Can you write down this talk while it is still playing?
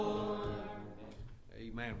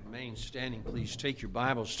remain standing, please take your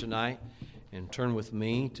Bibles tonight and turn with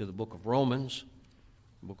me to the book of Romans.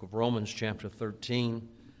 Book of Romans, chapter 13.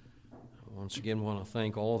 Once again, want to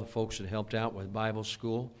thank all the folks that helped out with Bible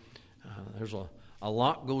school. There's a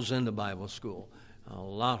lot goes into Bible school. A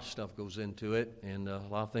lot of stuff goes into it, and a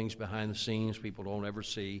lot of things behind the scenes people don't ever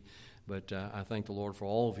see. But I thank the Lord for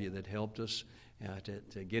all of you that helped us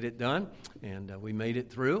to get it done, and we made it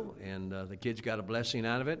through, and the kids got a blessing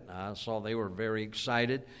out of it. I saw they were very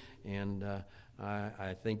excited, and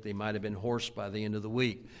I think they might have been hoarse by the end of the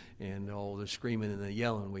week, and all the screaming and the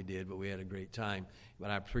yelling we did, but we had a great time. But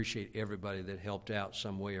I appreciate everybody that helped out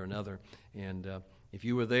some way or another, and if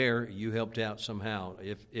you were there, you helped out somehow.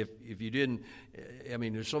 If you didn't, I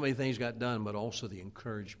mean, there's so many things got done, but also the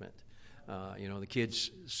encouragement. The kids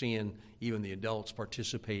seeing even the adults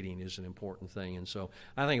participating is an important thing. And so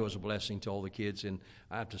I think it was a blessing to all the kids, and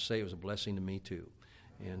I have to say it was a blessing to me too.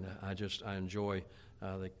 And I enjoy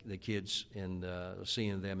the kids and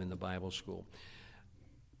seeing them in the Bible school.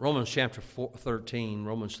 Romans chapter 13,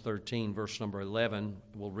 Romans 13, verse number 11.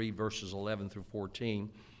 We'll read verses 11 through 14.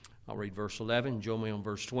 I'll read verse 11, join me on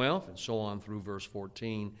verse 12, and so on through verse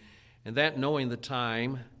 14. And that knowing the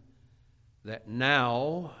time, that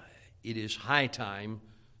now it is high time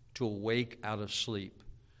to awake out of sleep.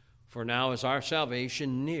 For now is our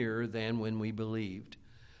salvation nearer than when we believed.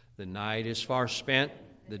 The night is far spent,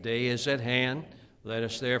 the day is at hand. Let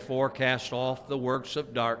us therefore cast off the works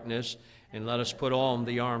of darkness, and let us put on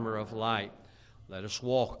the armor of light. Let us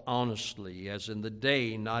walk honestly, as in the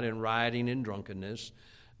day, not in rioting and drunkenness,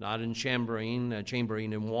 not in chambering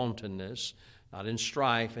and wantonness, not in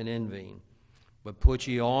strife and envying. But put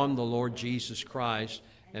ye on the Lord Jesus Christ,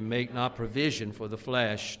 and make not provision for the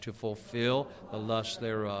flesh to fulfill the lust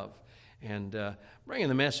thereof. And bringing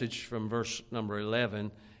the message from verse number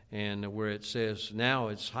 11, and where it says, now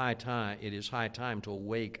it is high time to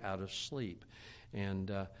awake out of sleep. And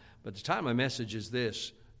but the title of my message is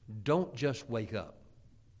this: don't just wake up.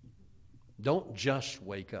 Don't just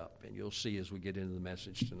wake up. And you'll see as we get into the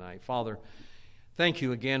message tonight. Father, thank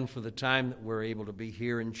you again for the time that we're able to be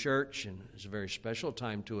here in church, and it's a very special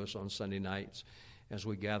time to us on Sunday nights as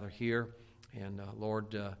we gather here. And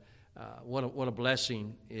Lord, what a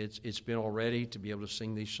blessing it's been already to be able to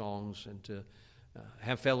sing these songs and to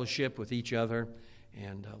have fellowship with each other.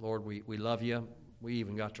 And Lord, we love you. We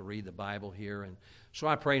even got to read the Bible here. And so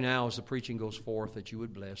I pray now as the preaching goes forth that you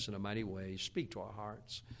would bless in a mighty way. Speak to our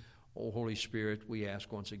hearts. Oh, Holy Spirit, we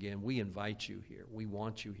ask once again, we invite you here. We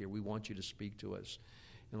want you here. We want you to speak to us.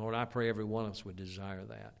 And Lord, I pray every one of us would desire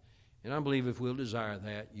that. And I believe if we'll desire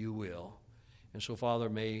that, you will. And so, Father,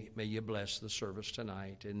 may you bless the service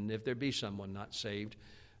tonight. And if there be someone not saved,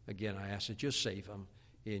 again, I ask that you save them.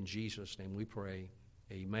 In Jesus' name we pray.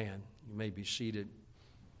 Amen. You may be seated.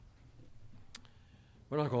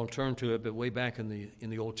 We're not going to turn to it, but way back in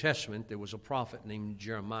the Old Testament, there was a prophet named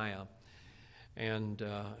Jeremiah. And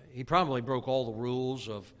he probably broke all the rules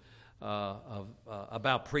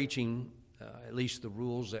about preaching, at least the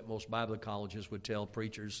rules that most Bible colleges would tell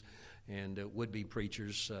preachers and would-be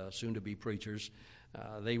preachers, soon-to-be preachers.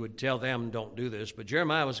 They would tell them, don't do this. But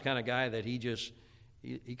Jeremiah was the kind of guy that he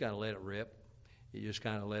kind of let it rip. He just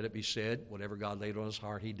kind of let it be said. Whatever God laid on his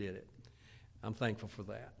heart, he did it. I'm thankful for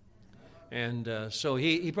that. And so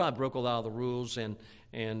he probably broke a lot of the rules.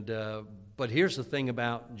 But here's the thing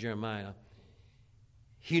about Jeremiah.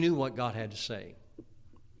 He knew what God had to say.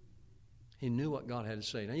 He knew what God had to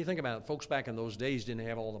say. Now you think about it. Folks back in those days didn't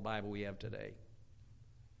have all the Bible we have today.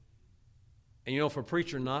 And for a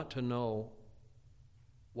preacher not to know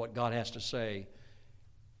what God has to say,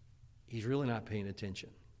 he's really not paying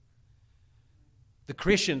attention. The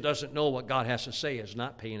Christian doesn't know what God has to say is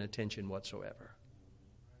not paying attention whatsoever.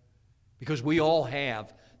 Because we all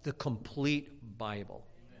have the complete Bible.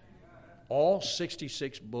 All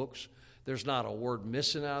 66 books. There's not a word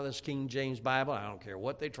missing out of this King James Bible. I don't care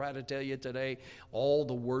what they try to tell you today. All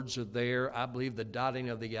the words are there. I believe the dotting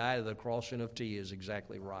of the I to the crossing of T is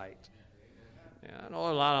exactly right. Yeah, I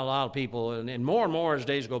know a lot of people, and more as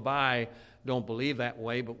days go by, don't believe that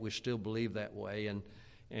way, but we still believe that way.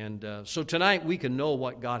 And so tonight we can know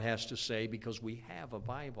what God has to say because we have a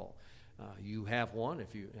Bible. You have one.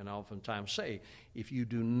 And I oftentimes say, if you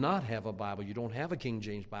do not have a Bible, you don't have a King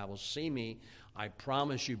James Bible, see me. I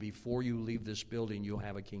promise you before you leave this building, you'll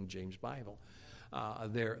have a King James Bible.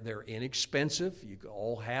 They're inexpensive. You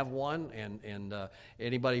all have one, and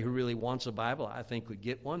anybody who really wants a Bible, I think, would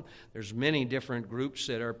get one. There's many different groups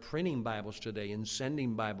that are printing Bibles today and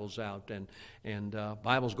sending Bibles out, and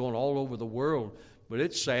Bibles going all over the world. But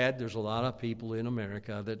it's sad there's a lot of people in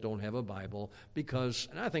America that don't have a Bible because,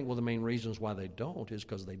 and I think one of the main reasons why they don't is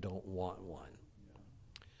because they don't want one.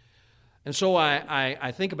 And so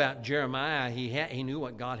I think about Jeremiah. He knew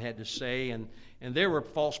what God had to say, and there were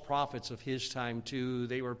false prophets of his time too.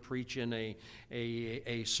 They were preaching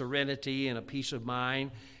a serenity and a peace of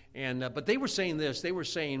mind, but they were saying this. They were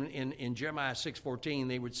saying in Jeremiah 6:14,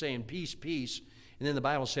 they were saying peace, peace, and then the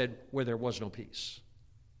Bible said where there was no peace.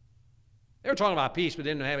 They were talking about peace, but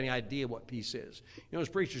didn't have any idea what peace is. You know, as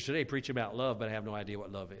preachers today preach about love, but have no idea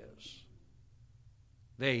what love is.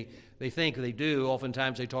 They think they do.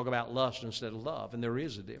 Oftentimes they talk about lust instead of love, and there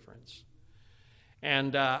is a difference.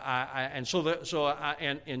 And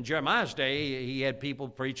in Jeremiah's day, he had people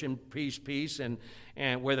preaching peace, peace,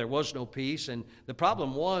 and where there was no peace. And the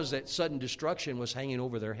problem was that sudden destruction was hanging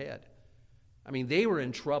over their head. I mean, they were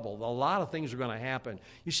in trouble. A lot of things are going to happen.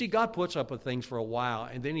 You see, God puts up with things for a while,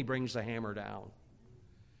 and then he brings the hammer down.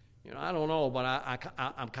 You know, I don't know, but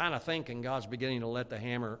I'm kind of thinking God's beginning to let the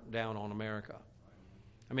hammer down on America.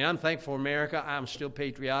 I mean, I'm thankful for America. I'm still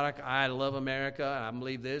patriotic. I love America. I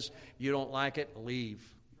believe this. If you don't like it, leave.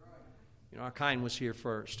 You know, our kind was here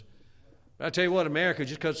first. But I tell you what, America,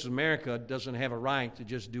 just because it's America, doesn't have a right to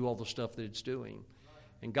just do all the stuff that it's doing.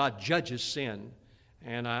 And God judges sin.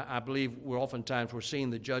 And I believe we're seeing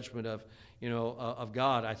the judgment of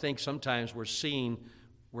God. I think sometimes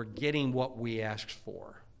we're getting what we asked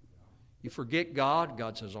for. You forget God,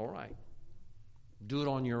 God says, all right, do it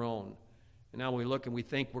on your own. And now we look and we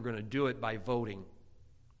think we're going to do it by voting.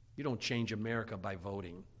 You don't change America by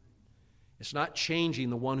voting. It's not changing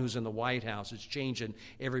the one who's in the White House. It's changing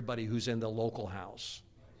everybody who's in the local house.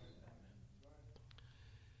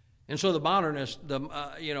 And so the modernist,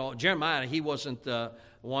 Jeremiah, he wasn't the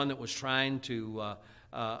one that was trying to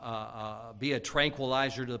be a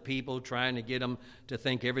tranquilizer to the people, trying to get them to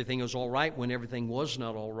think everything was all right when everything was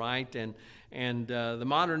not all right. And the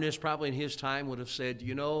modernist probably in his time would have said,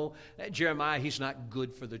 you know, that Jeremiah, he's not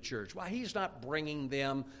good for the church. Why, he's not bringing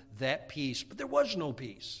them that peace. But there was no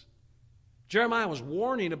peace. Jeremiah was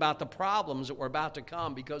warning about the problems that were about to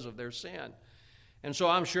come because of their sin. And so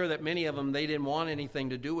I'm sure that many of them, they didn't want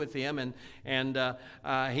anything to do with him. And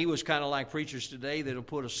he was kind of like preachers today that'll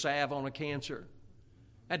put a salve on a cancer.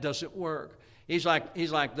 That doesn't work. He's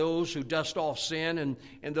like those who dust off sin,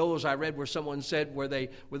 and those I read where someone said where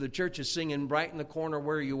the church is singing right in the corner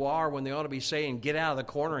where you are when they ought to be saying, get out of the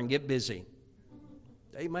corner and get busy.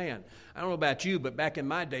 Amen. I don't know about you, but back in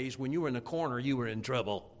my days when you were in the corner, you were in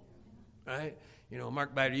trouble. Right? You know,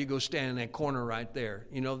 Mark Bader, you go stand in that corner right there.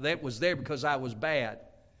 You know, that was there because I was bad.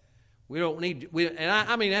 We don't need,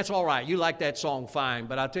 I mean, that's all right. You like that song, fine.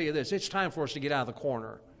 But I'll tell you this, it's time for us to get out of the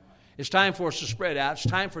corner. It's time for us to spread out. It's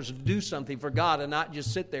time for us to do something for God and not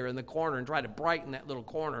just sit there in the corner and try to brighten that little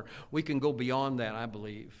corner. We can go beyond that, I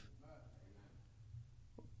believe.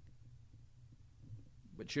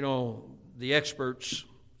 But, you know, the experts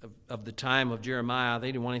of the time of Jeremiah, they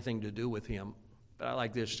didn't want anything to do with him. But I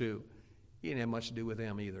like this, too. He didn't have much to do with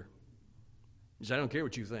them either. He said, I don't care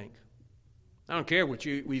what you think. I don't care what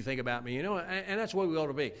you think about me, you know, and that's what we ought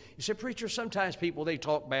to be. You said, preacher, sometimes people, they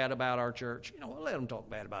talk bad about our church. You know, let them talk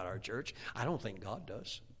bad about our church. I don't think God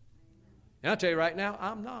does. And I'll tell you right now,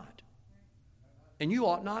 I'm not. And you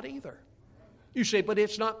ought not either. You say, but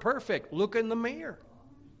it's not perfect. Look in the mirror.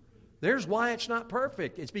 There's why it's not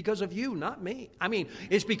perfect. It's because of you, not me. I mean,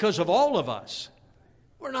 it's because of all of us.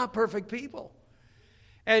 We're not perfect people.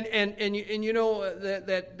 And you know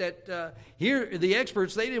that here the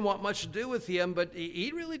experts, they didn't want much to do with him, but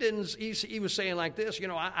he really didn't. He was saying like this, you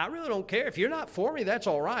know, I really don't care if you're not for me. That's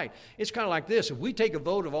all right. It's kind of like this: if we take a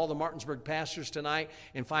vote of all the Martinsburg pastors tonight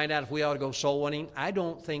and find out if we ought to go soul winning, I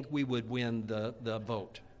don't think we would win the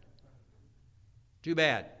vote. Too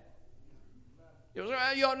bad.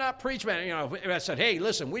 You ought not preach, man. You know, if I said, hey,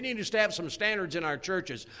 listen, we need to have some standards in our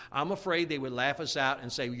churches, I'm afraid they would laugh us out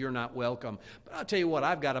and say, you're not welcome. But I'll tell you what,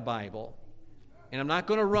 I've got a Bible. And I'm not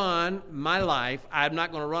going to run my life, I'm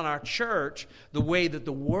not going to run our church the way that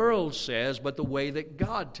the world says, but the way that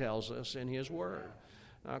God tells us in His Word.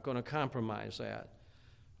 I'm not going to compromise that.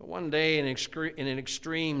 But one day in an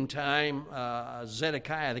extreme time,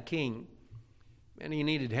 Zedekiah the king, and he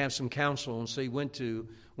needed to have some counsel, and so he went to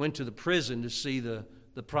the prison to see the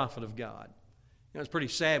prophet of God. You know, it's pretty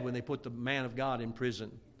sad when they put the man of God in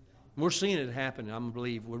prison. We're seeing it happen, I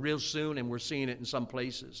believe. We're real soon, and we're seeing it in some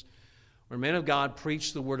places where men of God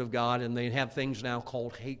preach the word of God, and they have things now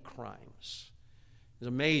called hate crimes. It's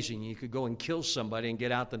amazing. You could go and kill somebody and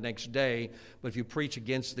get out the next day, but if you preach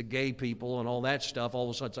against the gay people and all that stuff,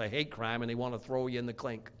 all of a sudden it's a hate crime, and they want to throw you in the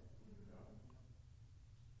clink.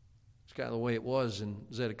 It's kind of the way it was in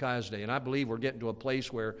Zedekiah's day. And I believe we're getting to a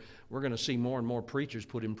place where we're going to see more and more preachers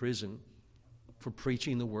put in prison for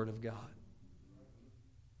preaching the Word of God.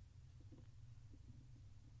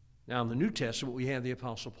 Now, in the New Testament, we have the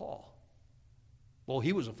Apostle Paul. Well,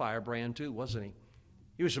 he was a firebrand too, wasn't he?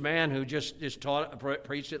 He was a man who just taught,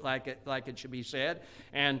 preached it like it should be said.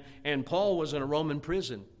 And Paul was in a Roman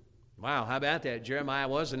prison. Wow, how about that? Jeremiah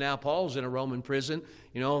was, and now Paul's in a Roman prison.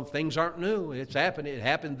 You know, things aren't new. It's happened. It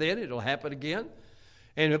happened then. It'll happen again.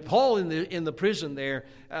 And Paul in the prison there,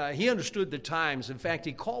 he understood the times. In fact,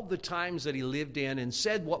 he called the times that he lived in and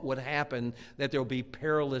said what would happen, that there will be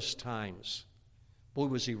perilous times. Boy,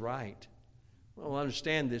 was he right. Well,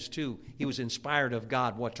 understand this too. He was inspired of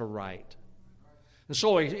God what to write. And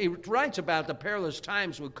so he writes about the perilous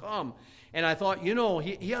times would come. And I thought, you know,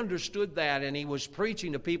 he understood that, and he was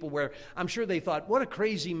preaching to people where I'm sure they thought, what a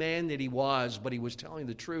crazy man that he was, but he was telling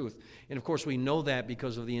the truth. And of course, we know that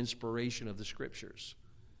because of the inspiration of the Scriptures.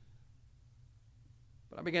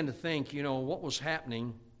 But I began to think, you know, what was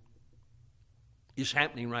happening is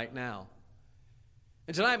happening right now.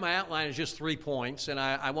 And tonight my outline is just 3 points, and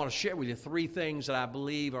I want to share with you 3 things that I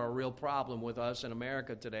believe are a real problem with us in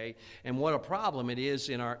America today, and what a problem it is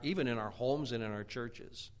even in our homes and in our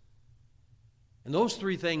churches. And those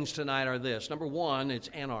 3 things tonight are this. Number 1, it's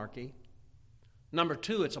anarchy. Number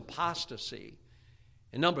 2, it's apostasy.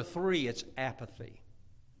 And number 3, it's apathy.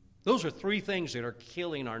 Those are 3 things that are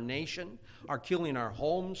killing our nation, are killing our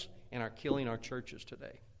homes, and are killing our churches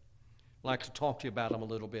today. I'd like to talk to you about them a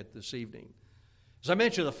little bit this evening. As I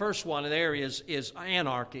mentioned, the first one there is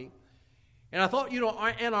anarchy. And I thought, you know,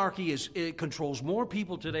 anarchy it controls more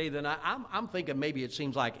people today than I'm thinking maybe it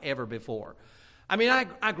seems like ever before. I mean,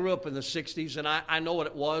 I grew up in the 60s, and I know what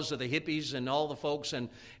it was of the hippies and all the folks and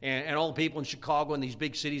all the people in Chicago and these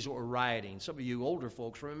big cities that were rioting. Some of you older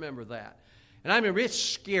folks remember that. And I remember it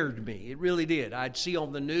scared me. It really did. I'd see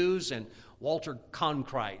on the news, and Walter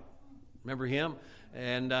Cronkite, remember him?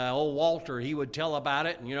 And old Walter, he would tell about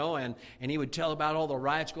it, and, you know, and he would tell about all the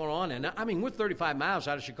riots going on. And I mean, we're 35 miles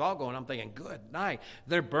out of Chicago, and I'm thinking, good night.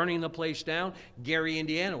 They're burning the place down. Gary,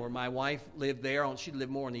 Indiana, where my wife lived there. She lived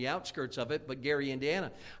more on the outskirts of it, but Gary,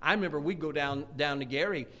 Indiana. I remember we'd go down to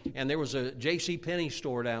Gary, and there was a J.C. Penney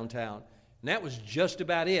store downtown. And that was just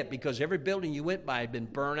about it, because every building you went by had been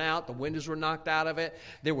burned out. The windows were knocked out of it.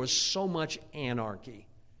 There was so much anarchy.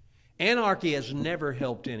 Anarchy has never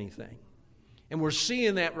helped anything. And we're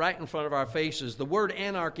seeing that right in front of our faces. The word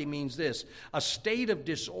anarchy means this: a state of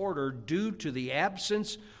disorder due to the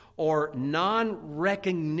absence or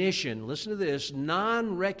non-recognition, listen to this,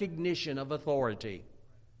 non-recognition of authority.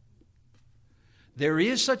 There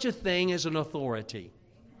is such a thing as an authority.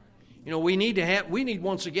 You know, we need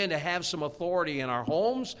once again to have some authority in our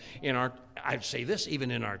homes, I'd say this, even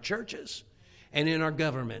in our churches and in our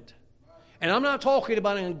government. And I'm not talking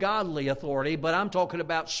about ungodly authority, but I'm talking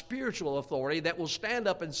about spiritual authority that will stand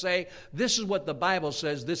up and say, this is what the Bible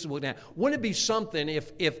says, this is what happens. Wouldn't it be something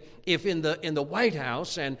if in the White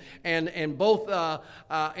House and both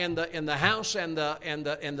in the House and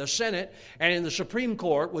the Senate and in the Supreme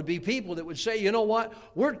Court would be people that would say, you know what,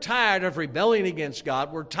 we're tired of rebelling against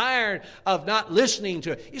God, we're tired of not listening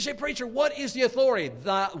to it. You say, preacher, what is the authority?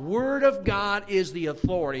 The Word of God is the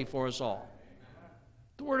authority for us all.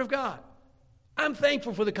 The Word of God. I'm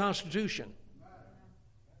thankful for the Constitution.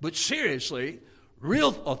 But seriously, real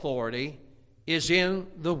authority is in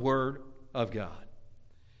the Word of God.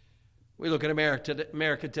 We look at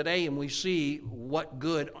America today and we see what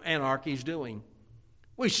good anarchy is doing.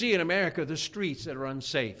 We see in America the streets that are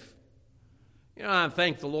unsafe. You know, I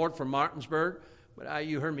thank the Lord for Martinsburg, but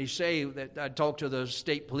you heard me say that I talked to the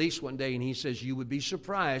state police one day, and he says, you would be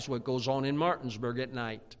surprised what goes on in Martinsburg at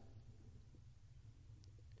night.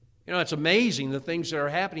 You know, it's amazing the things that are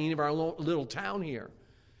happening in our little town here.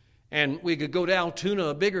 And we could go to Altoona,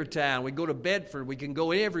 a bigger town. We go to Bedford. We can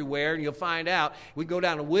go everywhere, and you'll find out. We go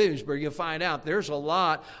down to Williamsburg, you'll find out there's a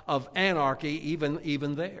lot of anarchy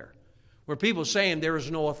even there, where people are saying there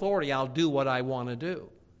is no authority. I'll do what I want to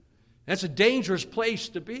do. That's a dangerous place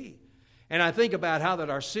to be. And I think about how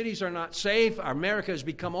that our cities are not safe. America has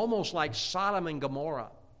become almost like Sodom and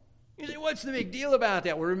Gomorrah. You say, what's the big deal about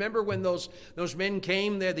that? Well, remember when those men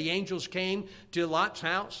came there, the angels came to Lot's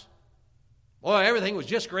house? Well, everything was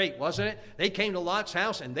just great, wasn't it? They came to Lot's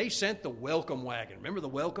house and they sent the welcome wagon. Remember the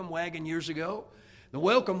welcome wagon years ago? The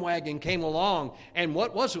welcome wagon came along, and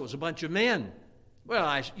what was it? It was a bunch of men. Well,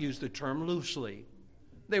 I use the term loosely.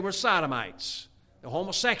 They were sodomites, the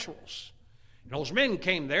homosexuals. And those men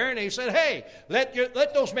came there and they said, hey, let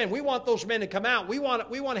those men, we want those men to come out. We want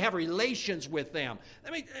to have relations with them.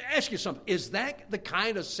 Let me ask you something. Is that the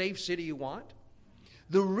kind of safe city you want?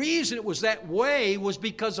 The reason it was that way was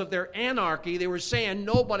because of their anarchy. They were saying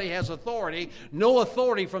nobody has authority, no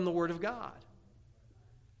authority from the Word of God.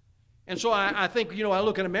 And so I think, I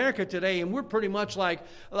look at America today, and we're pretty much like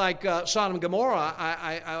Sodom and Gomorrah.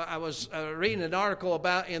 I was reading an article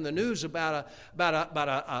in the news about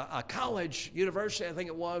a college, university, I think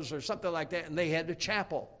it was, or something like that, and they had a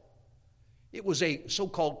chapel. It was a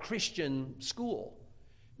so-called Christian school.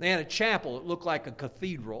 They had a chapel. It looked like a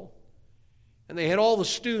cathedral. And they had all the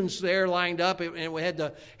students there lined up, and we had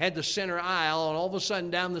the center aisle, and all of a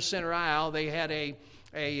sudden down the center aisle, they had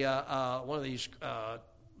one of these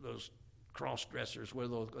those cross-dressers, what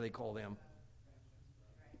do they call them?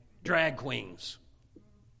 Drag queens.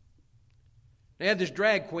 They had this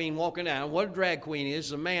drag queen walking down. What a drag queen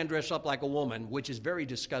is a man dressed up like a woman, which is very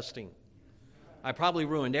disgusting. I probably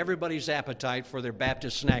ruined everybody's appetite for their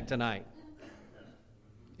Baptist snack tonight.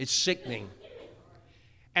 It's sickening.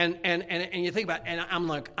 And you think about it, and I'm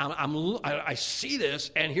like, I see this,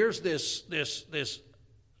 and here's this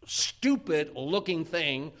stupid-looking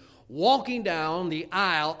thing walking down the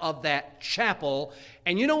aisle of that chapel.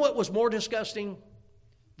 And you know what was more disgusting?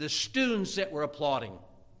 The students that were applauding.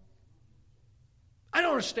 I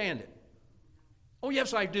don't understand it. Oh,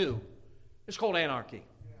 yes, I do. It's called anarchy.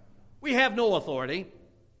 We have no authority.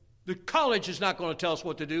 The college is not going to tell us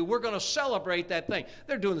what to do. We're going to celebrate that thing.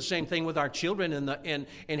 They're doing the same thing with our children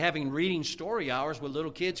and having reading story hours with little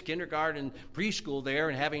kids, kindergarten, preschool there,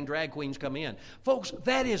 and having drag queens come in. Folks,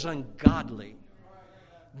 that is ungodly.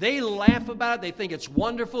 They laugh about it. They think it's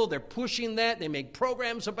wonderful. They're pushing that. They make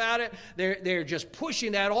programs about it. They're just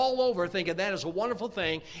pushing that all over, thinking that is a wonderful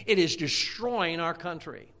thing. It is destroying our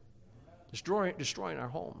country, destroying our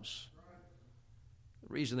homes.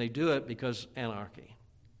 The reason they do it, because anarchy.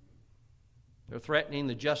 They're threatening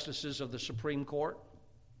the justices of the Supreme Court.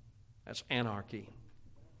 That's anarchy.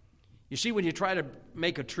 You see, when you try to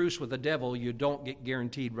make a truce with the devil, you don't get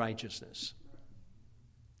guaranteed righteousness.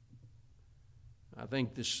 I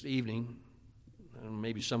think this evening, and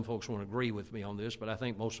maybe some folks won't agree with me on this, but I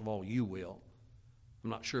think most of all you will. I'm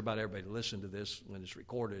not sure about everybody to listen to this when it's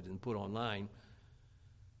recorded and put online,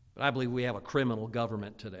 but I believe we have a criminal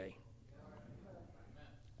government today.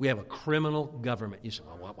 We have a criminal government. You say,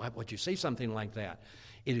 well, why would you say something like that?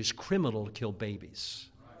 It is criminal to kill babies.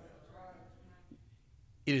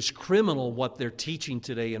 It is criminal what they're teaching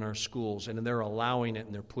today in our schools, and they're allowing it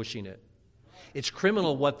and they're pushing it. It's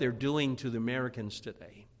criminal what they're doing to the Americans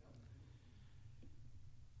today.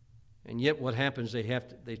 And yet what happens,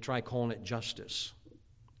 they try calling it justice.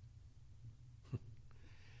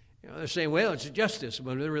 They're saying, well, it's justice,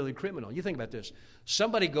 but they're really criminal. You think about this.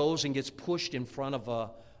 Somebody goes and gets pushed in front of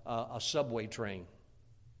a subway train.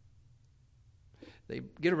 They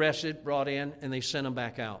get arrested, brought in, and they send them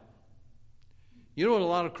back out. You know what a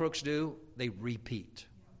lot of crooks do? They repeat.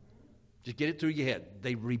 Just get it through your head.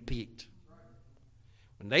 They repeat.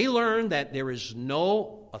 When they learn that there is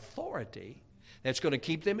no authority that's going to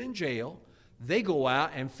keep them in jail, they go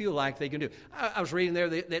out and feel like they can do it. I was reading there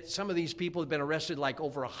that some of these people have been arrested like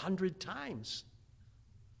over 100 times.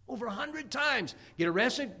 Over 100 times. Get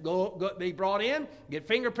arrested, go, be brought in, get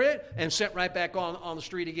fingerprinted, and sent right back on the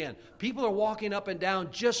street again. People are walking up and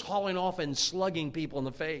down just hauling off and slugging people in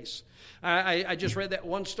the face. I just read that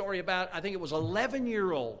one story about, I think it was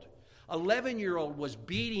 11-year-old. 11-year-old was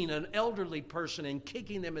beating an elderly person and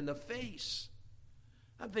kicking them in the face.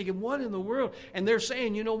 I'm thinking, what in the world? And they're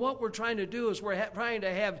saying, you know what we're trying to do is we're trying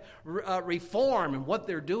to have reform, and what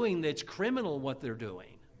they're doing that's criminal what they're doing.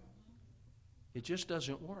 It just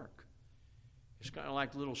doesn't work. It's kind of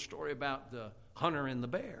like the little story about the hunter and the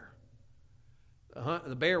bear.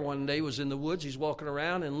 The bear one day was in the woods. He's walking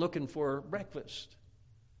around and looking for breakfast.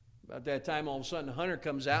 About that time, all of a sudden, the hunter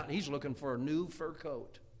comes out, and he's looking for a new fur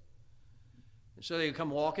coat. And so they come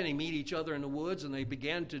walking, they meet each other in the woods, and they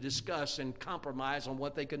began to discuss and compromise on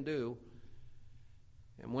what they can do.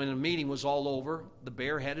 And when the meeting was all over, the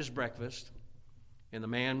bear had his breakfast, and the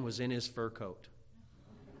man was in his fur coat.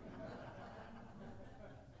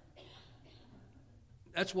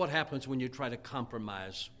 That's what happens when you try to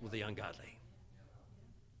compromise with the ungodly.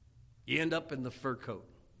 You end up in the fur coat.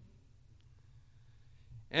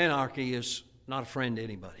 Anarchy is not a friend to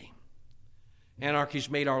anybody. Anarchy's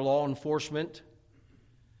made our law enforcement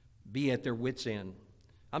be at their wits' end.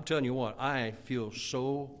 I'm telling you what, I feel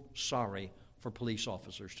so sorry for police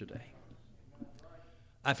officers today.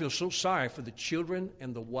 I feel so sorry for the children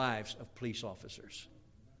and the wives of police officers.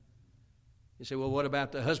 You say, well, what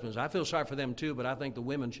about the husbands? I feel sorry for them too, but I think the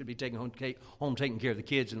women should be taking home taking care of the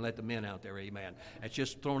kids and let the men out there, amen. That's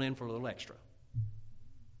just thrown in for a little extra. You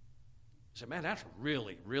say, man, that's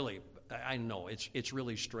really, really, I know, it's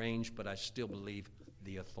really strange, but I still believe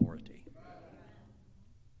the authority.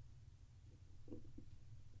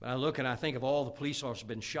 But I look and I think of all the police officers have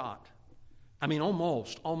been shot. I mean,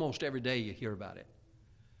 almost every day you hear about it.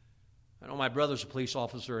 I know my brother's a police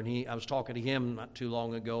officer, and I was talking to him not too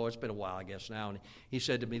long ago. It's been a while, I guess, now. And he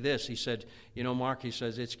said to me this. He said, you know, Mark, he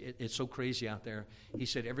says, it's so crazy out there. He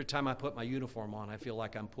said, every time I put my uniform on, I feel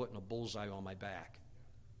like I'm putting a bullseye on my back.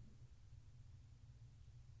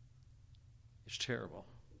 It's terrible.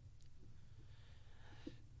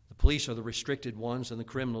 The police are the restricted ones, and the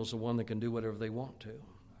criminals the one that can do whatever they want to.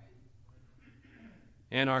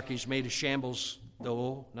 Anarchy's made a shambles,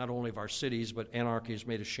 though, not only of our cities, but anarchy has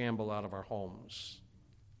made a shamble out of our homes.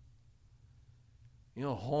 You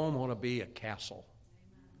know, a home ought to be a castle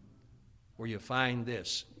where you find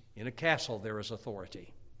this. In a castle, there is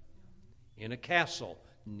authority. In a castle,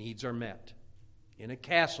 needs are met. In a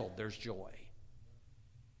castle, there's joy.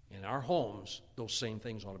 In our homes, those same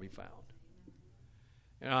things ought to be found.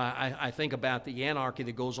 You know, I think about the anarchy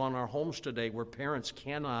that goes on in our homes today where parents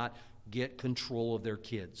cannot get control of their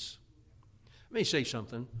kids. Let me say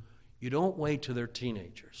something. You don't wait till they're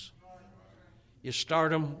teenagers. You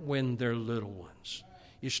start them when they're little ones.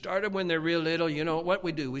 You start them when they're real little. You know what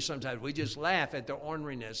we do? We just laugh at their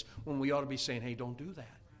orneriness when we ought to be saying, hey, don't do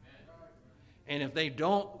that. And if they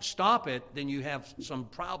don't stop it, then you have some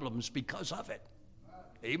problems because of it.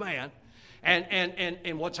 Amen.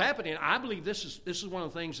 And what's happening, I believe this is one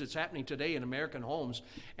of the things that's happening today in American homes,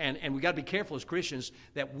 and we got to be careful as Christians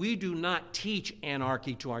that we do not teach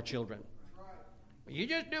anarchy to our children. You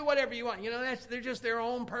just do whatever you want. You know, they're just their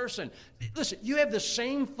own person. Listen, you have the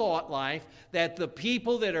same thought life that the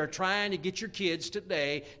people that are trying to get your kids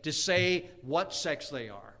today to say what sex they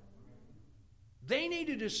are. They need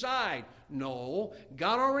to decide. No,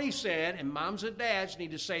 God already said, and moms and dads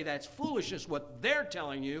need to say that's foolishness what they're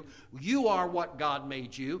telling you. You are what God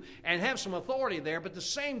made you, and have some authority there. But the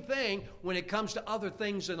same thing when it comes to other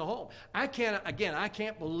things in the home. I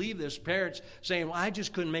can't believe this. Parents saying, well, I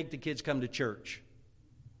just couldn't make the kids come to church.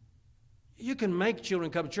 You can make children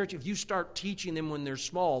come to church. If you start teaching them when they're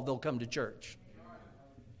small, they'll come to church.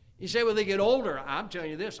 You say, well, they get older. I'm telling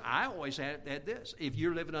you this. I always had this. If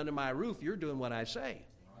you're living under my roof, you're doing what I say.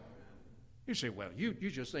 You say, well, you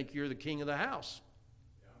just think you're the king of the house.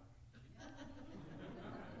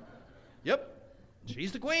 Yep,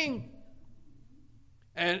 she's the queen.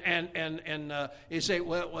 And you say,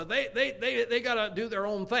 well, they got to do their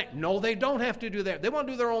own thing. No, they don't have to do that. They want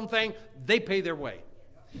to do their own thing. They pay their way.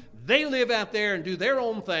 They live out there and do their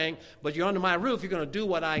own thing, but you're under my roof. You're going to do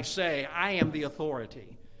what I say. I am the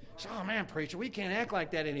authority. So, oh, man, preacher, we can't act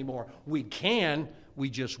like that anymore. We can,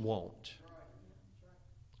 we just won't.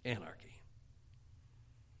 Anarchy.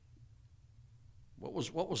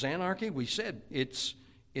 What was anarchy? We said it's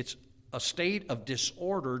a state of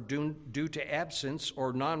disorder due to absence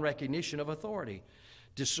or non-recognition of authority.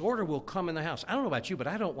 Disorder will come in the house. I don't know about you, but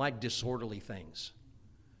I don't like disorderly things.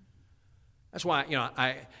 That's why, you know,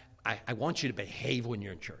 I want you to behave when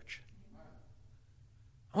you're in church.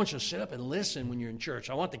 I want you to sit up and listen when you're in church.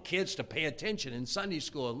 I want the kids to pay attention in Sunday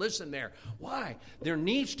school and listen there. Why? There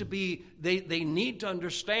needs to be, they need to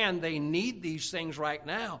understand they need these things right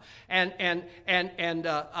now.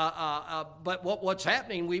 But what's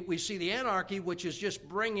happening, we see the anarchy, which is just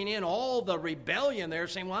bringing in all the rebellion there,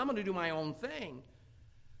 saying, well, I'm going to do my own thing.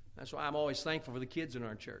 That's why I'm always thankful for the kids in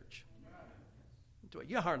our church.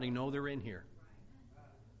 You hardly know they're in here.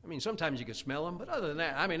 I mean, sometimes you can smell them, but other than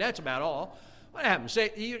that, I mean, that's about all. What happens? Say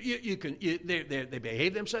they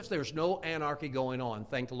behave themselves. There's no anarchy going on.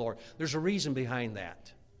 Thank the Lord. There's a reason behind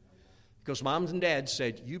that, because moms and dads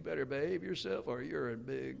said, "You better behave yourself, or you're in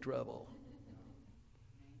big trouble."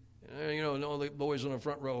 You know, all the boys in the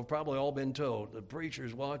front row have probably all been told, "The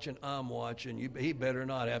preacher's watching. I'm watching. He better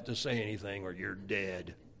not have to say anything, or you're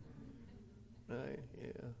dead." Right?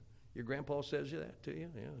 Yeah. Your grandpa says that to you.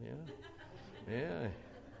 Yeah.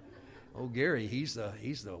 Oh, Gary, he's the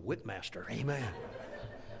whipmaster. Amen.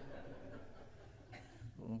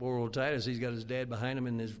 Poor old Titus, he's got his dad behind him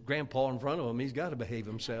and his grandpa in front of him. He's got to behave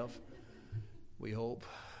himself, we hope.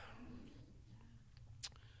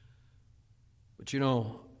 But you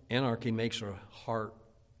know, anarchy makes a heart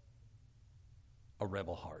a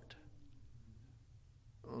rebel heart.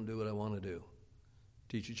 I don't do what I want to do.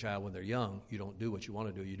 Teach a child when they're young, you don't do what you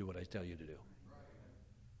want to do, you do what I tell you to do. You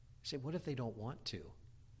say, what if they don't want to?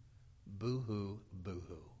 Boo-hoo,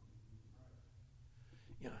 boo-hoo.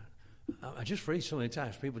 You know, I just phrase so many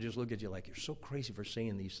times, people just look at you like you're so crazy for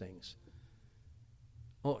saying these things.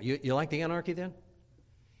 Oh, you like the anarchy then?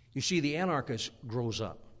 You see, the anarchist grows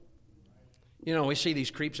up. You know, we see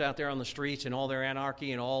these creeps out there on the streets and all their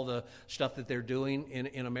anarchy and all the stuff that they're doing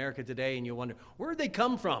in America today, and you wonder, where'd they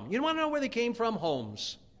come from? You want to know where they came from?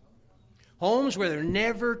 Homes. Homes where they're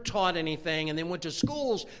never taught anything and then went to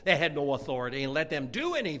schools that had no authority and let them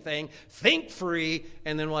do anything, think free,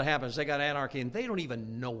 and then what happens? They got anarchy and they don't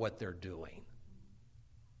even know what they're doing.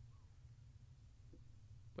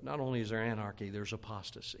 But not only is there anarchy, there's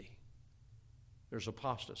apostasy. There's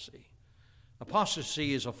apostasy.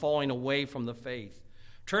 Apostasy is a falling away from the faith,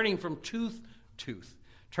 turning from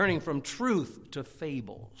turning from truth to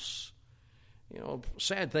fables. You know,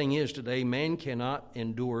 sad thing is today, man cannot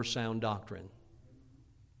endure sound doctrine.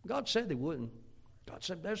 God said they wouldn't. God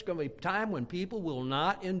said there's going to be a time when people will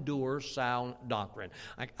not endure sound doctrine.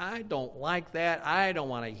 Like, I don't like that. I don't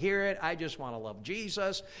want to hear it. I just want to love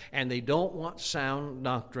Jesus. And they don't want sound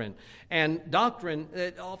doctrine. And doctrine,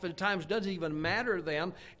 it oftentimes doesn't even matter to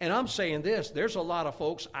them. And I'm saying this, there's a lot of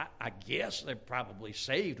folks, I guess they're probably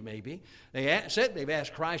saved maybe. They said they've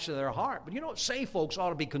asked Christ to their heart. But you know, saved folks ought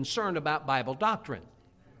to be concerned about Bible doctrine.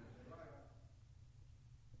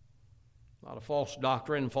 A lot of false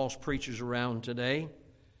doctrine and false preachers around today.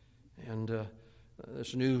 And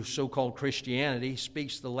this new so-called Christianity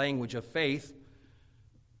speaks the language of faith.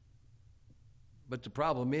 But the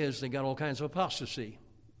problem is they got all kinds of apostasy.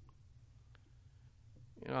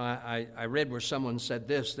 You know, I read where someone said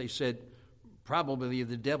this. They said, probably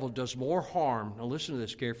the devil does more harm. Now listen to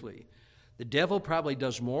this carefully. The devil probably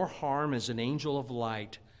does more harm as an angel of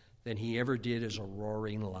light than he ever did as a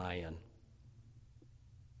roaring lion.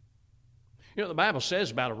 You know, the Bible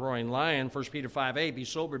says about a roaring lion, 1 Peter 5:8, be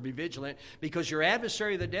sober, be vigilant, because your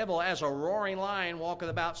adversary, the devil, as a roaring lion, walketh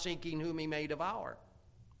about seeking whom he may devour.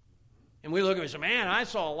 And we look at it and say, man, I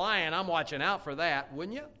saw a lion, I'm watching out for that,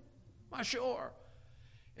 wouldn't you? Why, sure.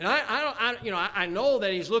 And I know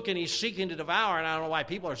that he's seeking to devour, and I don't know why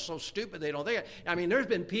people are so stupid they don't think it. I mean, there's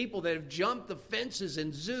been people that have jumped the fences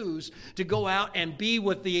in zoos to go out and be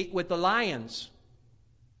with the lions.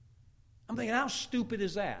 I'm thinking, how stupid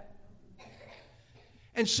is that?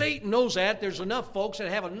 And Satan knows that. There's enough folks that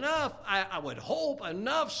have enough, I would hope,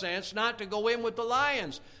 enough sense not to go in with the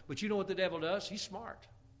lions. But you know what the devil does? He's smart.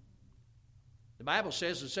 The Bible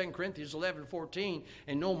says in 2 Corinthians 11:14,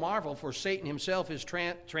 and no marvel, for Satan himself is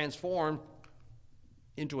transformed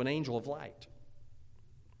into an angel of light.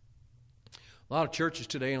 A lot of churches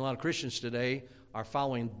today and a lot of Christians today are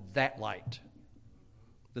following that light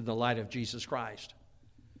than the light of Jesus Christ.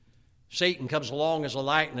 Satan comes along as a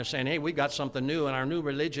light and they're saying, hey, we've got something new in our new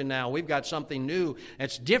religion now. We've got something new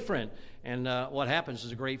that's different. And what happens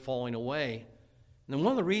is a great falling away. And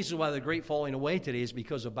one of the reasons why the great falling away today is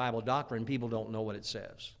because of Bible doctrine. People don't know what it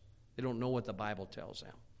says. They don't know what the Bible tells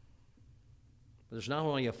them. But there's not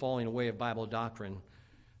only a falling away of Bible doctrine,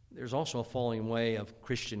 there's also a falling away of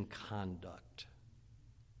Christian conduct.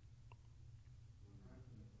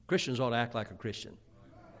 Christians ought to act like a Christian.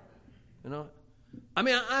 You know? I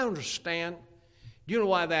mean, I understand. Do you know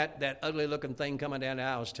why that ugly-looking thing coming down the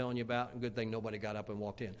aisle I was telling you about? Good thing nobody got up and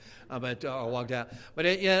walked in, or walked out. But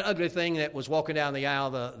ugly thing that was walking down the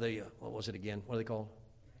aisle, the what was it again? What are they called?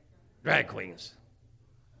 Drag queens.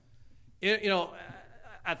 You know,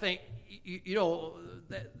 I think, you know,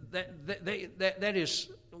 that is,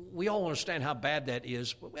 we all understand how bad that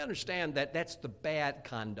is, but we understand that that's the bad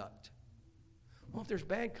conduct. Well, if there's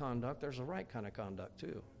bad conduct, there's the right kind of conduct,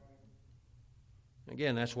 too.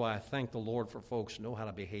 Again, that's why I thank the Lord for folks who know how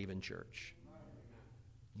to behave in church.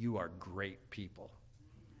 You are great people.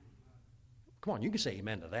 Come on, you can say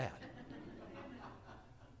amen to that.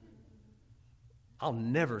 I'll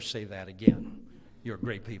never say that again. You're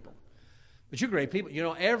great people. But you're great people. You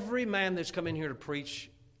know, every man that's come in here to preach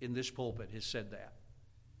in this pulpit has said that.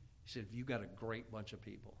 He said, you've got a great bunch of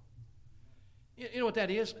people. You know what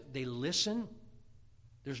that is? They listen.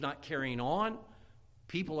 There's not carrying on.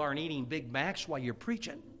 People aren't eating Big Macs while you're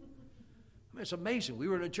preaching. I mean, it's amazing. We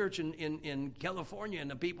were in a church in California,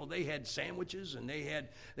 and the people, they had sandwiches, and they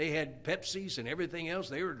had Pepsis and everything else.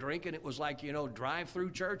 They were drinking. It was like, you know,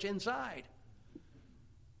 drive-through church inside.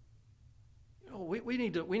 You know, we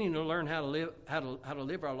need to learn how to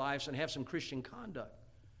live our lives and have some Christian conduct.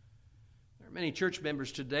 There are many church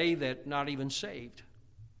members today that not even saved.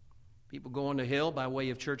 People going to hell by way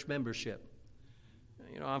of church membership.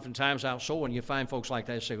 You know, oftentimes out so when you find folks like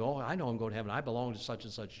that, they say, oh, I know I'm going to heaven. I belong to such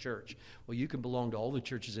and such church. Well, you can belong to all the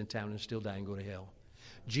churches in town and still die and go to hell.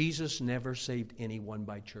 Jesus never saved anyone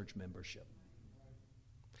by church membership.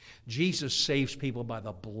 Jesus saves people by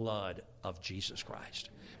the blood of Jesus Christ,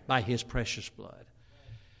 by his precious blood.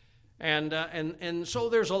 And so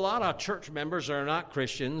there's a lot of church members that are not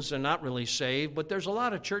Christians and not really saved, but there's a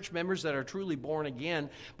lot of church members that are truly born again,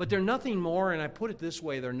 but they're nothing more, and I put it this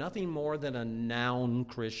way, they're nothing more than a noun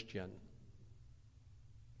Christian.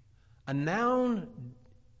 A noun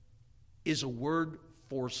is a word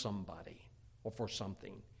for somebody. or for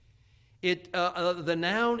something. The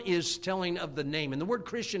noun is telling of the name. And the word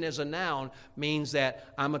Christian as a noun means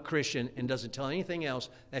that I'm a Christian and doesn't tell anything else.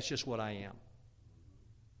 That's just what I am.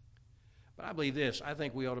 But I believe this. I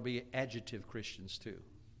think we ought to be adjective Christians too.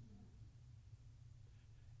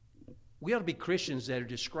 We ought to be Christians that are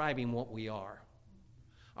describing what we are.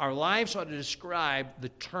 Our lives ought to describe the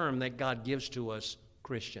term that God gives to us,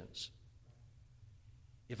 Christians.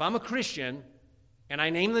 If I'm a Christian and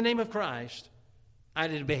I name the name of Christ, I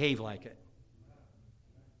need to behave like it.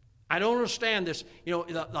 I don't understand this,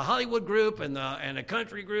 the Hollywood group and the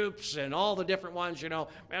country groups and all the different ones, man,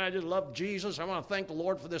 I just love Jesus. I want to thank the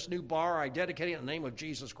Lord for this new bar. I dedicate it in the name of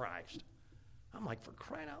Jesus Christ. I'm like, for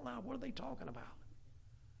crying out loud, what are they talking about?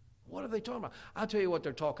 What are they talking about? I'll tell you what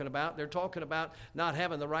they're talking about. They're talking about not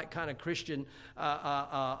having the right kind of Christian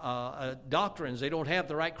doctrines. They don't have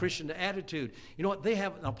the right Christian attitude. You know what? They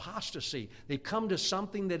have an apostasy. They've come to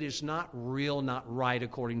something that is not real, not right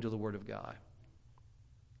according to the Word of God.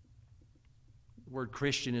 The word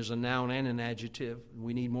Christian is a noun and an adjective.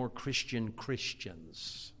 We need more Christian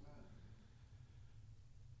Christians.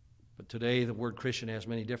 But today the word Christian has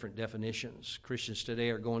many different definitions. Christians today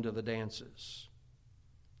are going to the dances.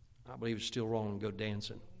 I believe it's still wrong to go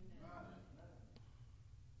dancing.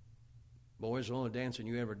 Boys, the only dancing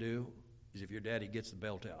you ever do is if your daddy gets the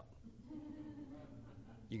belt out.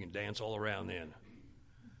 You can dance all around then.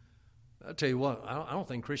 I'll tell you what, I don't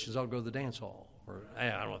think Christians ought to go to the dance hall. Or I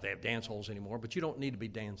don't know if they have dance halls anymore, but you don't need to be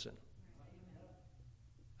dancing.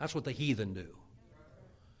 That's what the heathen do.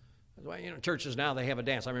 Well, churches now, they have a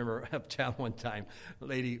dance. I remember uptown one time, a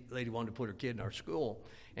lady wanted to put her kid in our school.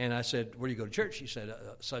 And I said, where do you go to church? She said,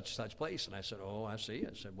 such place. And I said, oh, I see.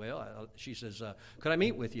 I said, well, she says, could I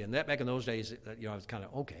meet with you? And that back in those days, I was kind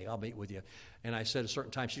of, okay, I'll meet with you. And I said a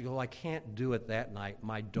certain time, she goes, I can't do it that night.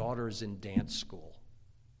 My daughter's in dance school.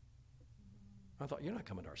 I thought, you're not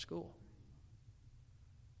coming to our school.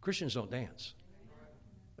 Christians don't dance.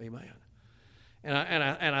 Amen. And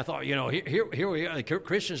I thought, here we are.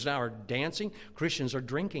 Christians now are dancing. Christians are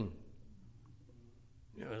drinking.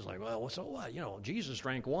 It's like, well, so what? Jesus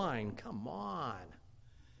drank wine. Come on.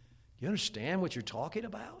 Do you understand what you're talking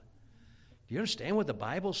about? Do you understand what the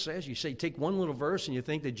Bible says? You say, take one little verse and you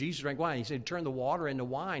think that Jesus drank wine. He said, turn the water into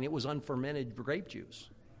wine. It was unfermented grape juice.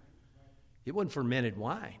 It wasn't fermented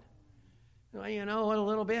wine. Well, a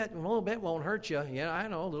little bit won't hurt you. Yeah, I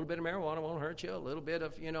know, a little bit of marijuana won't hurt you. A little bit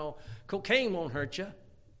of, cocaine won't hurt you.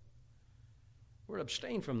 We're to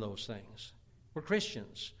abstain from those things. We're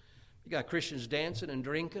Christians. You got Christians dancing and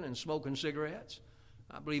drinking and smoking cigarettes.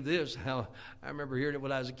 I believe this. How I remember hearing it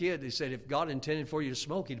when I was a kid. They said if God intended for you to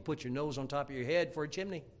smoke, He'd put your nose on top of your head for a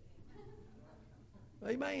chimney.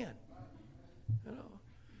 Amen.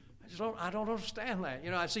 I don't understand that.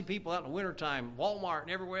 I see people out in the wintertime, Walmart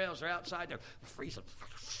and everywhere else, they're outside, they're freezing.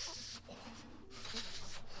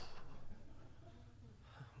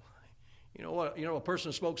 A person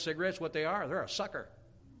who smokes cigarettes, what they are, they're a sucker.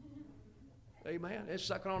 Amen. They're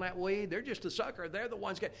sucking on that weed. They're just a sucker. They're the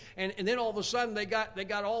ones and then all of a sudden they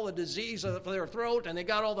got all the disease for their throat and they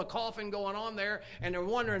got all the coughing going on there and they're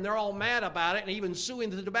wondering, they're all mad about it and even suing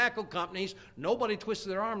the tobacco companies. Nobody twisted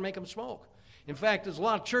their arm and make them smoke. In fact, there's a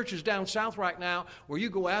lot of churches down south right now where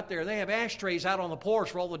you go out there, they have ashtrays out on the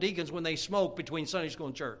porch for all the deacons when they smoke between Sunday school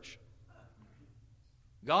and church.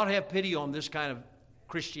 God have pity on this kind of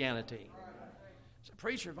Christianity. So,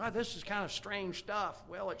 preacher, this is kind of strange stuff.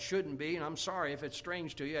 Well, it shouldn't be, and I'm sorry if it's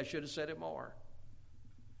strange to you. I should have said it more.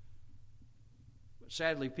 But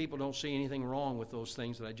sadly, people don't see anything wrong with those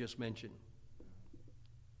things that I just mentioned.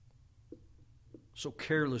 So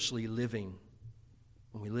carelessly living.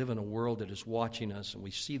 When we live in a world that is watching us and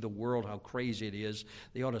we see the world, how crazy it is,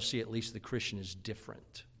 they ought to see at least the Christian is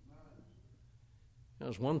different.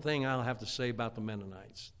 There's one thing I'll have to say about the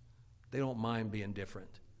Mennonites. They don't mind being different.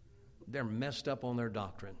 They're messed up on their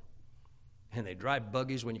doctrine. And they drive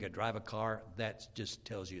buggies when you can drive a car. That just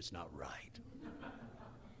tells you it's not right.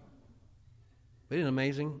 But isn't it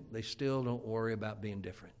amazing? They still don't worry about being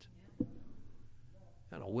different.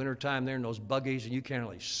 In the wintertime, they're in those buggies, and you can't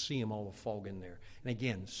really see them, all the fog in there. And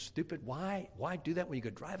again, stupid, why do that when you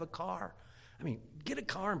could drive a car? I mean, get a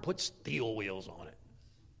car and put steel wheels on it.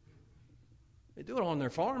 They do it on their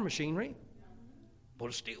farm machinery. Put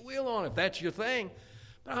a steel wheel on it if that's your thing.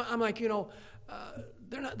 But I'm like,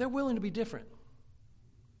 they're willing to be different.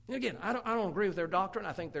 And again, I don't agree with their doctrine.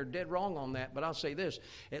 I think they're dead wrong on that. But I'll say this.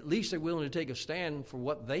 At least they're willing to take a stand for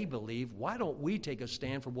what they believe. Why don't we take a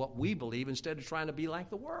stand for what we believe instead of trying to be like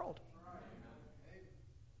the world?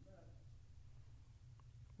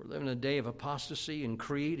 We're living in a day of apostasy in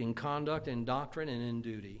creed, in conduct, in doctrine, and in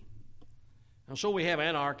duty. And so we have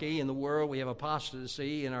anarchy in the world. We have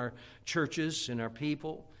apostasy in our churches, in our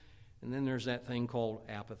people. And then there's that thing called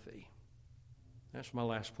apathy. That's my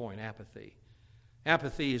last point, apathy.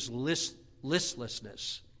 Apathy is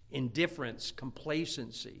listlessness, indifference,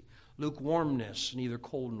 complacency, lukewarmness, neither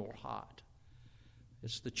cold nor hot.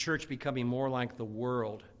 It's the church becoming more like the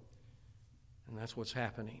world. And that's what's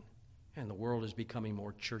happening. And the world is becoming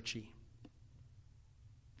more churchy.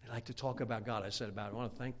 They like to talk about God. I said I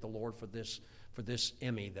want to thank the Lord for this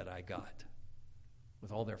Emmy that I got,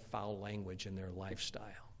 with all their foul language and their lifestyle.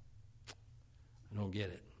 I don't get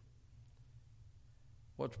it.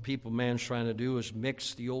 What man's trying to do is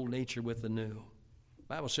mix the old nature with the new. The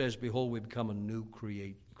Bible says, behold, we become a new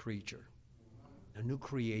creature, a new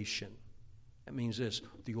creation. That means this: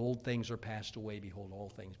 the old things are passed away, behold, all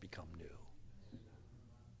things become new.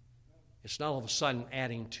 It's not all of a sudden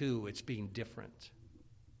adding to, it's being different.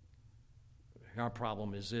 Our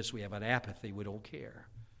problem is this: we have an apathy, we don't care.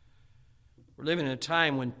 We're living in a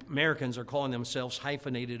time when Americans are calling themselves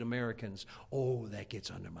hyphenated Americans. Oh, that gets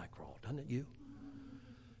under my crawl, doesn't it, you?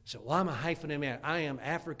 So, well, I'm a hyphenated American. I am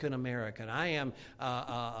African American. I am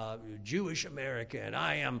Jewish American.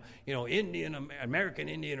 I am, American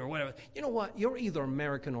Indian or whatever. You know what? You're either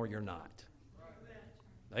American or you're not.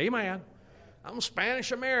 Amen. I'm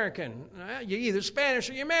Spanish American. You're either Spanish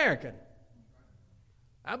or you're American.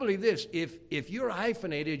 I believe this: if you're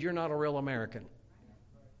hyphenated, you're not a real American.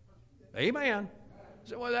 Amen.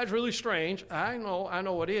 So, well, that's really strange. I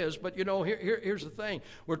know it is, but here's the thing: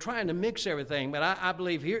 we're trying to mix everything. But I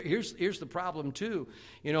believe here's the problem too.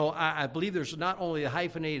 I believe there's not only the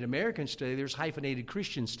hyphenated Americans today; there's hyphenated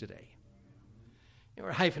Christians today.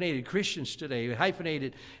 We're hyphenated Christians today.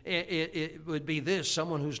 Hyphenated, it would be this: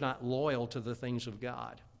 someone who's not loyal to the things of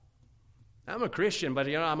God. I'm a Christian, but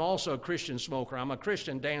I'm also a Christian smoker. I'm a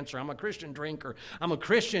Christian dancer. I'm a Christian drinker. I'm a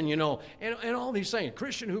Christian, and all these things.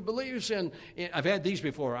 Christian who believes in, I've had these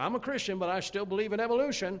before. I'm a Christian, but I still believe in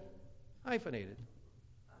evolution. Hyphenated.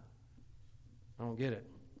 I don't get it.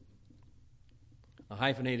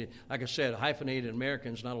 Like I said, a hyphenated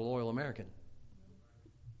American is not a loyal American.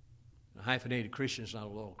 A hyphenated Christian is not a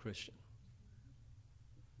loyal Christian.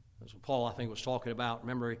 That's what Paul, I think, was talking about.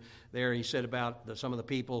 Remember there he said about some of the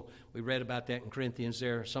people, we read about that in Corinthians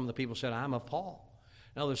there. Some of the people said, I'm of Paul.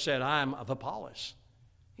 And others said, I'm of Apollos.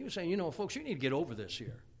 He was saying, folks, you need to get over this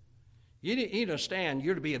here. You need to understand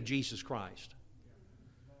you're to be of Jesus Christ.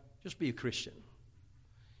 Just be a Christian.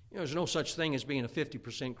 There's no such thing as being a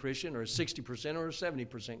 50% Christian or a 60% or a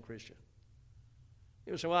 70% Christian.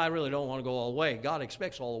 You say, well, I really don't want to go all the way. God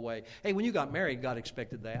expects all the way. Hey, when you got married, God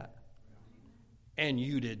expected that. And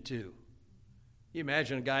you did too. You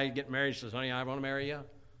imagine a guy getting married says, honey, I want to marry you.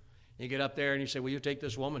 You get up there and you say, will you take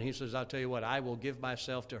this woman? He says, I'll tell you what, I will give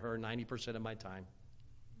myself to her 90% of my time.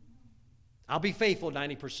 I'll be faithful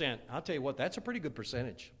 90%. I'll tell you what, that's a pretty good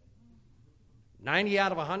percentage. 90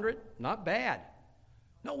 out of 100, not bad.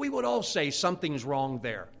 No, we would all say something's wrong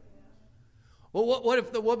there. Well, what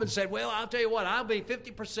if the woman said, well, I'll tell you what, I'll be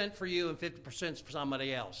 50% for you and 50% for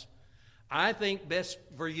somebody else. I think best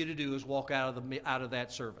for you to do is walk out of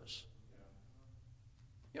that service.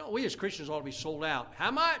 We as Christians ought to be sold out.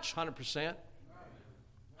 How much? 100%.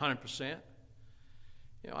 100%.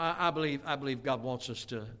 I believe God wants us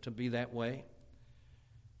to be that way.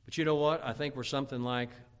 But you know what? I think we're something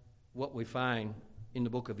like what we find in the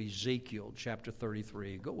book of Ezekiel, chapter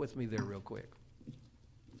 33. Go with me there real quick.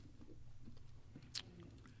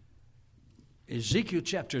 Ezekiel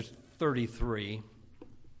chapter 33.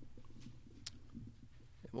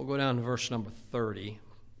 We'll go down to verse number 30.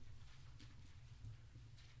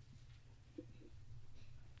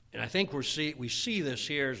 And I think we see this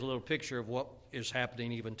here as a little picture of what is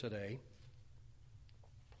happening even today.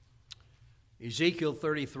 Ezekiel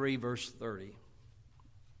 33, verse 30.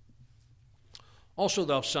 Also,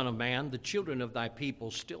 thou son of man, the children of thy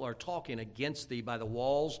people still are talking against thee by the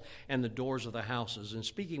walls and the doors of the houses, and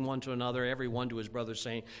speaking one to another, every one to his brother,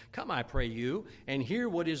 saying, come, I pray you, and hear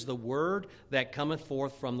what is the word that cometh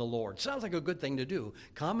forth from the Lord. Sounds like a good thing to do.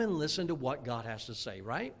 Come and listen to what God has to say,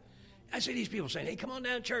 right? I see these people saying, hey, come on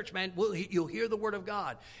down to church, man. You'll hear the word of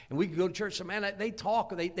God. And we can go to church. So, man, they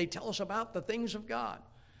talk. They tell us about the things of God.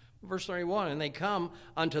 Verse 31, and they come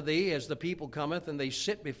unto thee as the people cometh, and they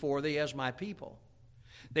sit before thee as my people.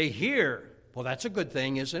 They hear. Well, that's a good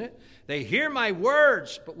thing, isn't it? They hear my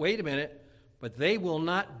words, but wait a minute, but they will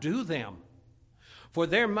not do them. For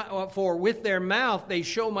with their mouth they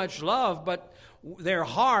show much love, but their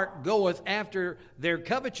heart goeth after their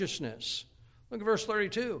covetousness. Look at verse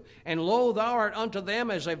 32. And lo, thou art unto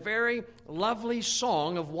them as a very lovely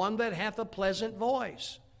song of one that hath a pleasant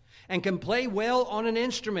voice, and can play well on an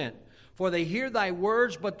instrument. For they hear thy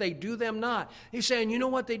words, but they do them not. He's saying, you know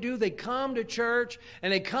what they do? They come to church,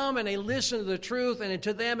 and they come and they listen to the truth, and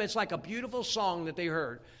to them it's like a beautiful song that they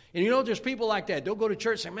heard. And you know, there's people like that. They'll go to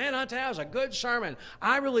church and say, man, I tell you, that was a good sermon.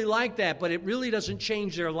 I really like that, but it really doesn't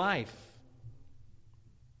change their life.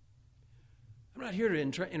 I'm not here to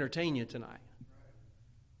entertain you tonight.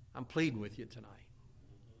 I'm pleading with you tonight.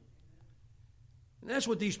 And that's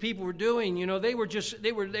what these people were doing. You know, they were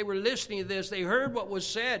listening to this. They heard what was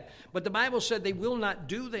said, but the Bible said they will not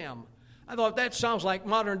do them. I thought that sounds like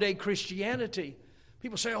modern day Christianity.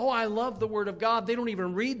 People say, oh, I love the Word of God. They don't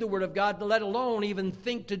even read the Word of God, let alone even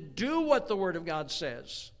think to do what the Word of God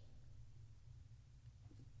says.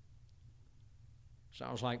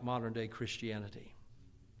 Sounds like modern day Christianity.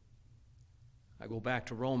 I go back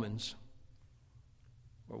to Romans,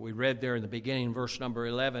 where we read there in the beginning, verse number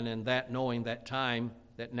 11, and that knowing that time,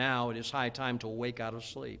 that now it is high time to wake out of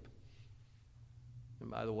sleep. And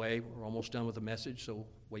by the way, we're almost done with the message, so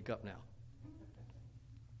wake up now.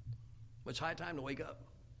 It's high time to wake up.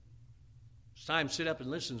 It's time to sit up and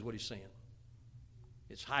listen to what he's saying.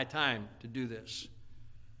 It's high time to do this,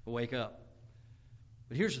 to wake up.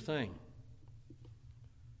 But here's the thing.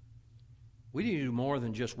 We need to do more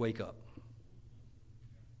than just wake up.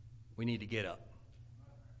 We need to get up.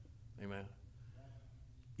 Amen.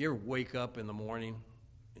 You ever wake up in the morning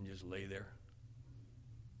and just lay there?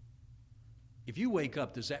 If you wake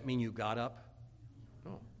up, does that mean you got up?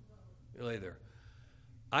 No. You lay there.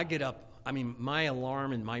 I get up. I mean, my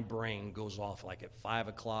alarm in my brain goes off like at 5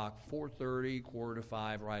 o'clock, 4:30,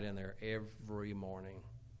 4:45, right in there every morning.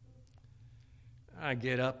 I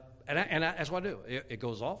get up, and that's what I do. It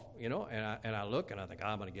goes off, you know, and I look, and I think,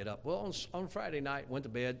 I'm going to get up. Well, on Friday night, went to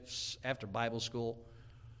bed after Bible school,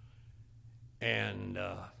 and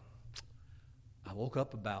I woke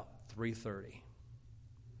up about 3:30.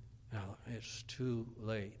 Now, it's too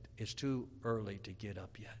late. It's too early to get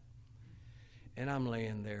up yet. And I'm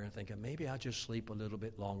laying there and thinking, maybe I'll just sleep a little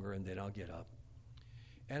bit longer and then I'll get up.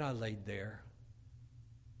 And I laid there,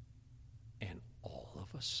 and all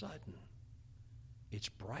of a sudden, it's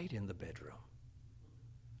bright in the bedroom.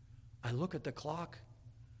 I look at the clock.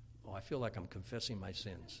 Oh, I feel like I'm confessing my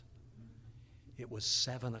sins. It was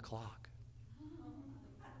 7 o'clock.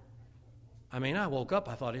 I mean, I woke up,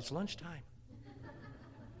 I thought it's lunchtime.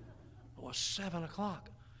 It was 7 o'clock.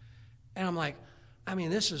 And I'm like, I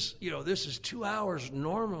mean, this is 2 hours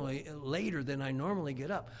normally later than I normally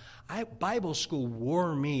get up. Bible school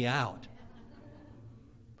wore me out.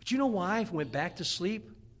 But you know why I went back to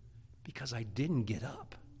sleep? Because I didn't get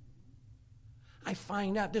up. I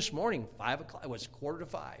find out this morning, 5 o'clock, it was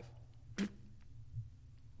 4:45.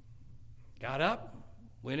 Got up,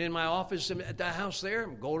 went in my office at the house there,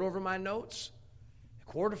 going over my notes.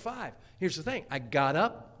 4:45. Here's the thing. I got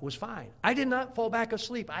up, was fine. I did not fall back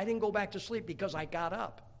asleep. I didn't go back to sleep because I got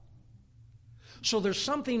up. So there's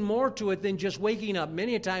something more to it than just waking up.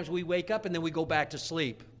 Many times we wake up and then we go back to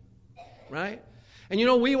sleep. Right? And you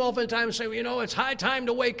know, we oftentimes say, you know, it's high time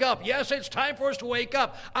to wake up. Yes, it's time for us to wake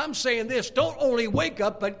up. I'm saying this. Don't only wake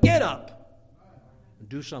up, but get up. And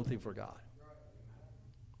do something for God.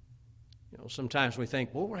 You know, sometimes we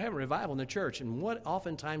think, well, we're having revival in the church, and what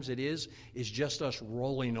oftentimes it is just us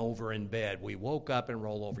rolling over in bed. We woke up and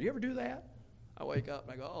roll over. You ever do that? I wake up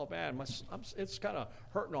and I go, oh, man, it's kind of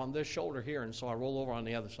hurting on this shoulder here, and so I roll over on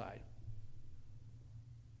the other side.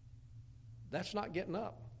 That's not getting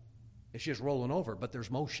up. It's just rolling over, but there's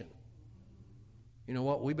motion. You know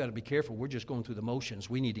what? We better be careful. We're just going through the motions.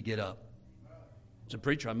 We need to get up. As a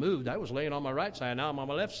preacher, I moved. I was laying on my right side. Now I'm on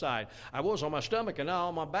my left side. I was on my stomach, and now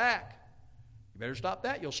on my back. You better stop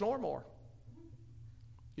that. You'll snore more.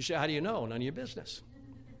 You say, how do you know? None of your business.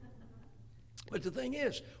 But the thing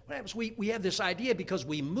is, what happens? We have this idea because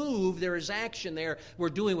we move, there is action there. We're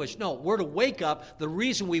doing what's, no, we're to wake up. The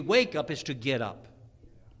reason we wake up is to get up.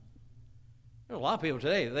 You know, a lot of people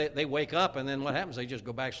today, they wake up, and then what happens? They just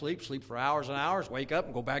go back to sleep for hours and hours, wake up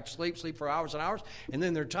and go back to sleep for hours and hours, and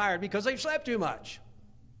then they're tired because they've slept too much.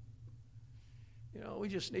 You know, we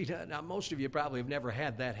just need to, now most of you probably have never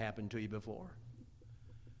had that happen to you before.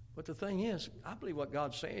 But the thing is, I believe what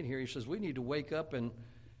God's saying here, he says we need to wake up and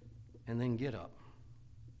then get up.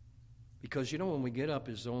 Because, you know, when we get up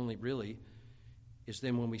is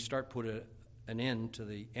then when we start put an end to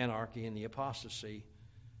the anarchy and the apostasy.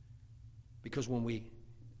 Because when we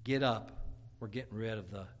get up, we're getting rid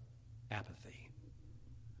of the apathy.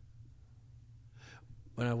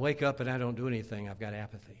 When I wake up and I don't do anything, I've got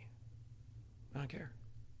apathy. I don't care.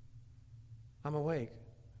 I'm awake.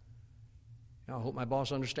 I hope my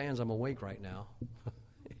boss understands I'm awake right now.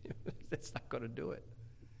 That's not going to do it.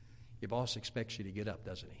 Your boss expects you to get up,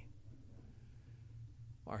 doesn't he?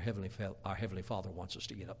 our Heavenly Father wants us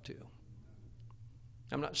to get up to.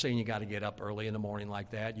 I'm not saying you got to get up early in the morning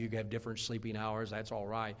like that. You have different sleeping hours. That's all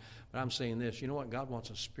right. But I'm saying this. You know what? God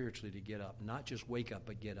wants us spiritually to get up. Not just wake up,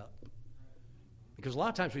 but get up. Because a lot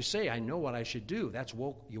of times we say, I know what I should do. That's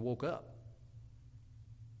you woke up.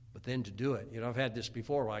 But then to do it. You know, I've had this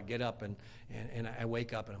before where I get up and I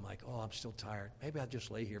wake up and I'm like, oh, I'm still tired. Maybe I'll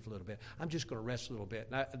just lay here for a little bit. I'm just going to rest a little bit.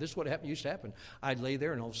 And this is what used to happen. I'd lay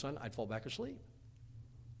there and all of a sudden I'd fall back asleep.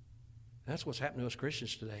 And that's what's happening to us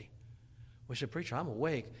Christians today. We say, preacher, I'm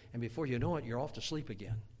awake, and before you know it, you're off to sleep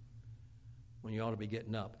again when you ought to be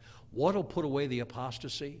getting up. What will put away the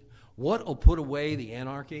apostasy? What will put away the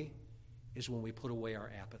anarchy is when we put away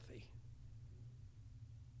our apathy.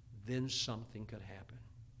 Then something could happen.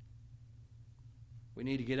 We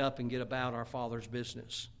need to get up and get about our Father's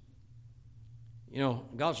business. You know,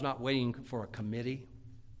 God's not waiting for a committee.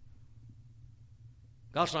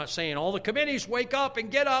 God's not saying, all the committees wake up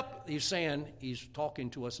and get up. He's saying, He's talking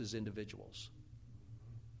to us as individuals.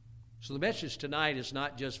 So the message tonight is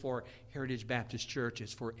not just for Heritage Baptist Church,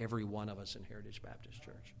 it's for every one of us in Heritage Baptist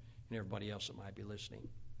Church and everybody else that might be listening.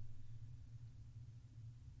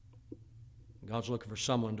 God's looking for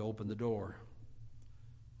someone to open the door,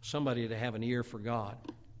 somebody to have an ear for God.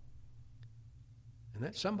 And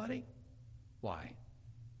that somebody, why?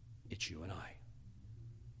 It's you and I.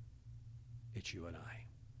 It's you and I.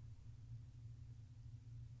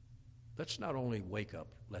 Let's not only wake up,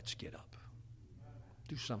 let's get up.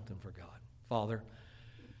 Do something for God. Father,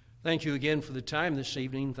 thank you again for the time this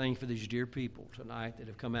evening. Thank you for these dear people tonight that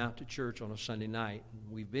have come out to church on a Sunday night.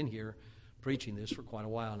 We've been here preaching this for quite a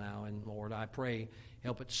while now, and Lord, I pray,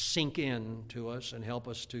 help it sink in to us and help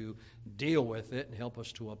us to deal with it and help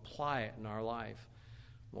us to apply it in our life.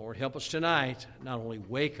 Lord, help us tonight, not only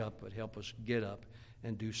wake up, but help us get up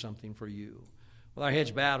and do something for you. With our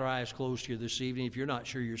heads bowed, our eyes closed here this evening, if you're not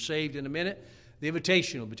sure you're saved in a minute, the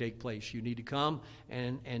invitation will take place. You need to come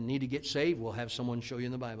and need to get saved. We'll have someone show you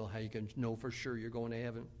in the Bible how you can know for sure you're going to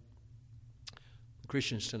heaven.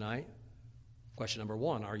 Christians tonight, question number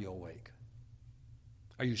one, are you awake?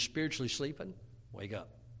 Are you spiritually sleeping? Wake up.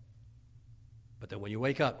 But then when you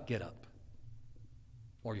wake up, get up,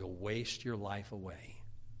 or you'll waste your life away.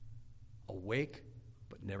 Awake,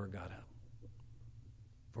 but never got up.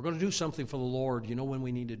 If we're going to do something for the Lord, you know when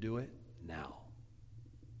we need to do it? Now.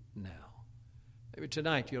 Now. Maybe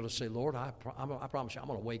tonight you ought to say, Lord, I promise you I'm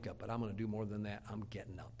going to wake up, but I'm going to do more than that. I'm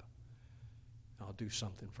getting up. I'll do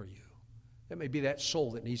something for you. It may be that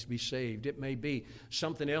soul that needs to be saved. It may be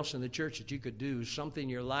something else in the church that you could do, something in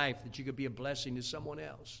your life that you could be a blessing to someone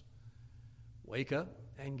else. Wake up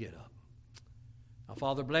and get up. Now,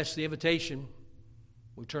 Father, bless the invitation.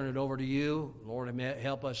 We turn it over to you. Lord,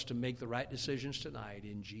 help us to make the right decisions tonight.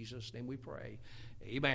 In Jesus' name we pray. Amen.